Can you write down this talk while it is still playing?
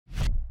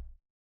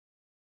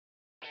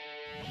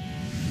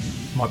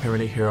My Premier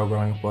League hero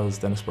growing up was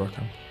Dennis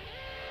Bergkamp.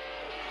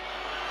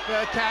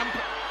 Bergkamp,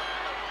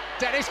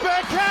 Dennis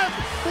Bergkamp,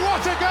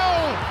 what a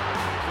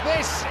goal!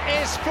 This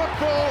is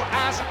football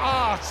as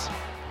art.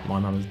 My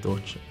mum is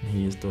Dutch and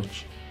he is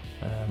Dutch.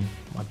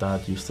 My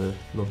dad used to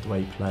love the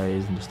way he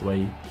plays and just the way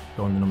he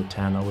going to number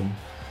 10. I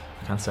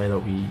can't say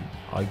that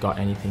I got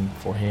anything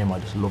for him, I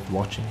just loved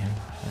watching him.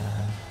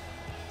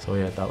 So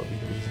yeah, that would be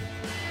the reason.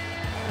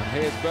 And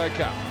here's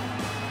Bergkamp,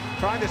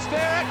 trying to steer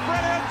it,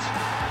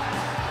 brilliant!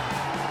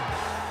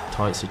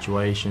 Tight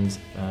situations,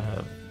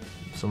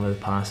 some of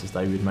the passes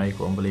they would make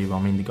were unbelievable.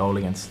 I mean, the goal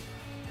against,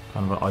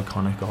 kind of an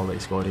iconic goal that he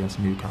scored against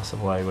Newcastle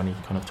away when he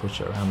kind of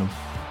touched it around them.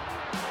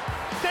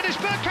 Dennis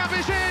Bergkamp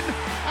is in,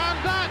 and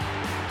that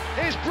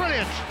is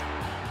brilliant.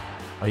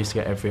 I used to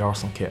get every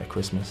Arsenal kit at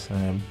Christmas.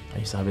 I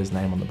used to have his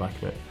name on the back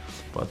of it.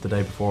 But the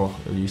day before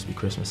it used to be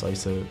Christmas, I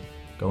used to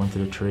go into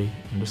the tree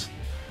and just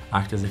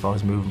act as if I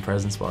was moving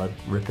presents, but I'd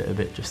rip it a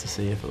bit just to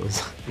see if it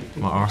was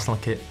my Arsenal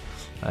kit.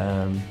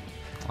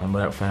 And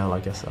without fail, I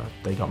guess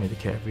they got me the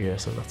kit every year,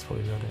 so that's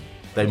probably about it.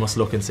 They must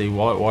look and see,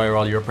 why are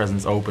all your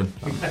presents open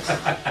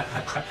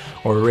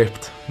or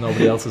ripped?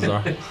 Nobody else's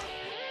are.